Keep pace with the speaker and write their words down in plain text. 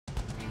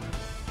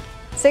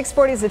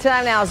6:40 is the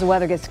time now. As the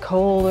weather gets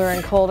colder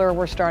and colder,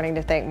 we're starting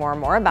to think more and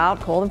more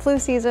about cold and flu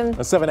season.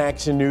 A 7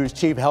 Action News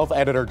Chief Health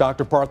Editor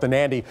Dr. Partha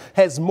Nandi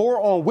has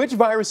more on which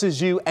viruses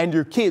you and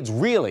your kids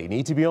really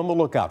need to be on the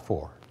lookout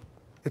for.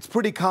 It's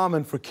pretty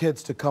common for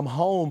kids to come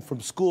home from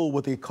school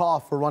with a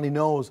cough or runny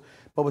nose,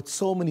 but with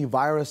so many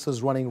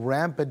viruses running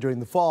rampant during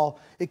the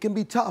fall, it can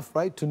be tough,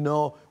 right, to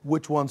know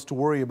which ones to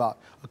worry about.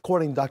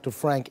 According to Dr.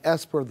 Frank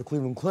Esper of the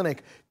Cleveland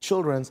Clinic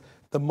Children's,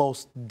 the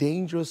most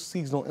dangerous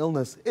seasonal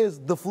illness is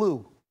the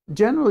flu.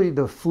 Generally,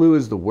 the flu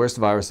is the worst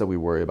virus that we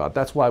worry about.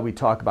 That's why we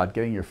talk about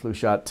getting your flu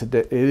shot.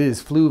 Today, it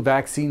is flu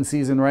vaccine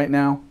season right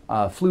now.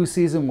 Flu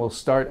season will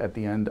start at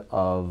the end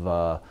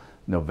of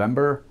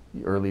November,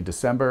 early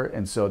December,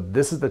 and so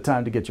this is the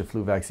time to get your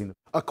flu vaccine.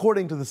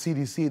 According to the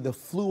CDC, the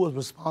flu was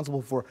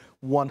responsible for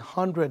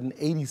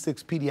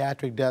 186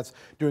 pediatric deaths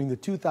during the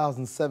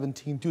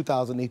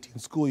 2017-2018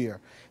 school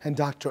year. And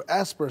Dr.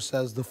 Esper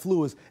says the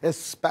flu is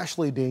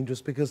especially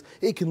dangerous because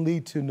it can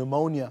lead to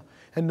pneumonia.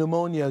 And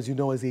pneumonia, as you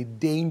know, is a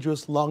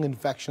dangerous lung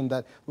infection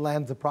that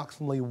lands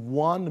approximately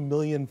 1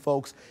 million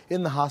folks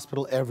in the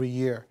hospital every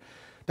year.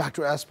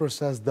 Dr. Esper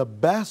says the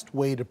best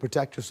way to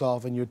protect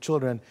yourself and your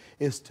children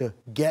is to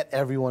get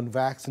everyone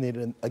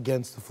vaccinated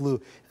against the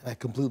flu, and I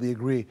completely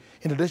agree.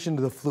 In addition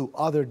to the flu,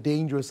 other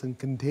dangerous and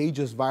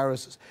contagious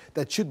viruses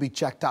that should be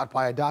checked out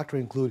by a doctor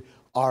include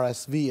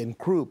RSV and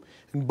croup,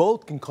 and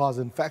both can cause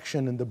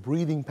infection in the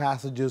breathing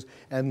passages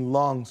and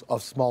lungs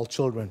of small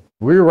children.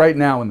 We're right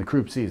now in the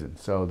croup season,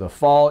 so the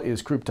fall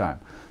is croup time.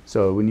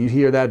 So when you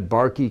hear that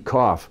barky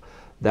cough,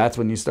 that's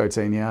when you start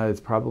saying, yeah, it's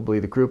probably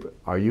the croup.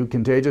 Are you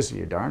contagious?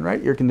 You're darn right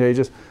you're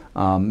contagious.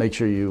 Make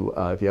sure you,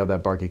 if you have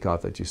that barky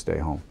cough, that you stay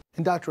home.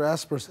 And Dr.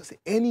 Esper says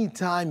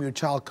anytime your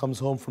child comes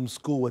home from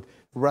school with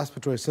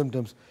respiratory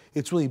symptoms,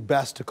 it's really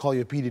best to call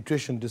your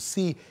pediatrician to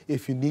see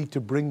if you need to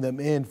bring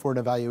them in for an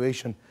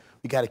evaluation.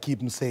 We got to keep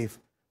them safe.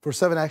 For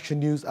 7 Action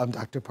News, I'm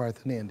Dr.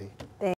 Partha Nandi.